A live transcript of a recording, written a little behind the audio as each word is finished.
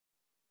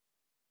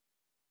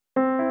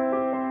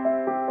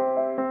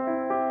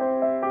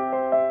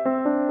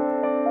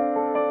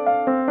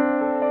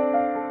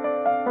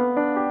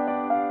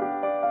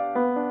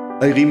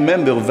I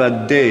remember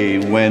that day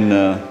when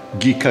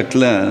Guy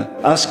Caclin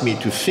asked me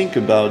to think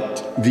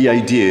about the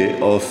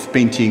idea of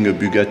painting a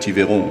Bugatti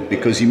Veyron,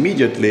 because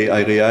immediately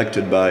I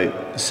reacted by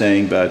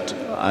saying that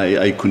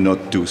I could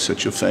not do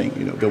such a thing.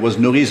 You know, there was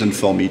no reason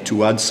for me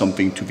to add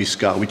something to this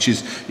car, which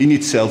is in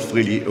itself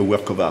really a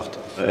work of art.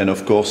 And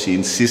of course he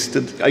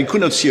insisted. I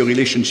could not see a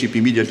relationship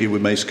immediately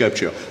with my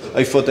sculpture.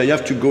 I thought I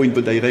have to go in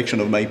the direction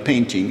of my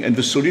painting, and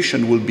the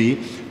solution will be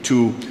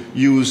to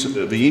use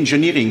the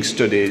engineering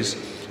studies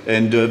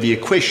and the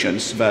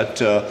equations that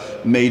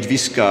made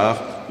this car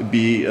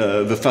be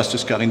the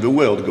fastest car in the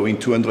world, going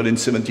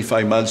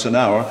 275 miles an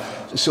hour.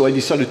 So I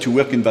decided to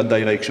work in that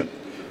direction.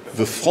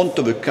 The front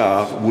of the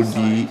car would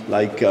be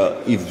like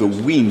if the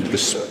wind, the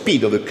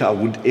speed of the car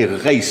would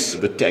erase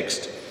the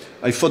text.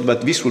 I thought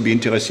that this would be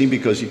interesting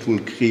because it will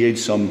create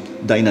some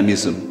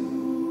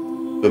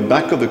dynamism. The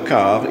back of the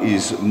car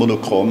is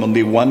monochrome,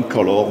 only one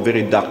color,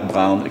 very dark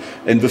brown,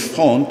 and the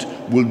front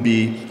will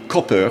be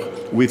copper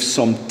with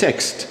some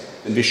text.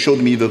 And they showed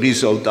me the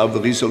result, how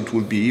the result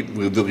will be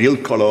with the real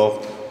color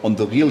on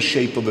the real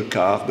shape of the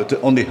car, but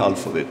only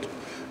half of it.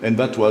 And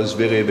that was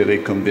very,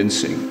 very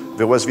convincing.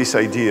 There was this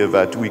idea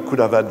that we could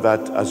have had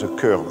that as a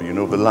curve. You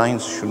know, the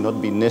lines should not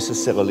be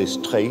necessarily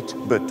straight,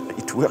 but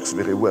it works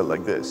very well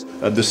like this.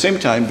 At the same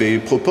time, they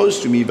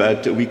proposed to me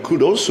that we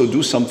could also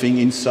do something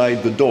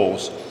inside the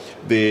doors.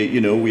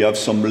 We have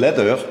some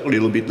leather, a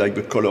little bit like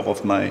the color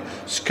of my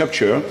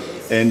sculpture,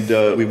 and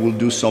we will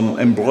do some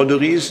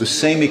embroideries, the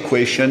same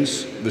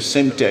equations, the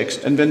same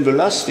text. And then the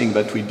last thing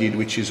that we did,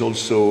 which is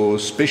also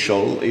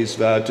special, is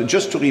that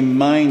just to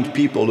remind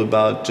people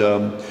about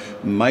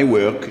my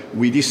work,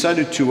 we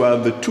decided to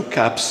have the two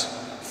caps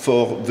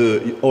for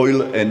the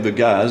oil and the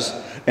gas,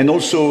 and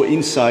also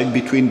inside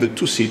between the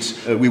two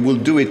seats, we will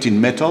do it in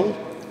metal,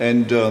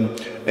 and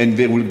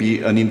there will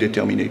be an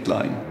indeterminate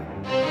line.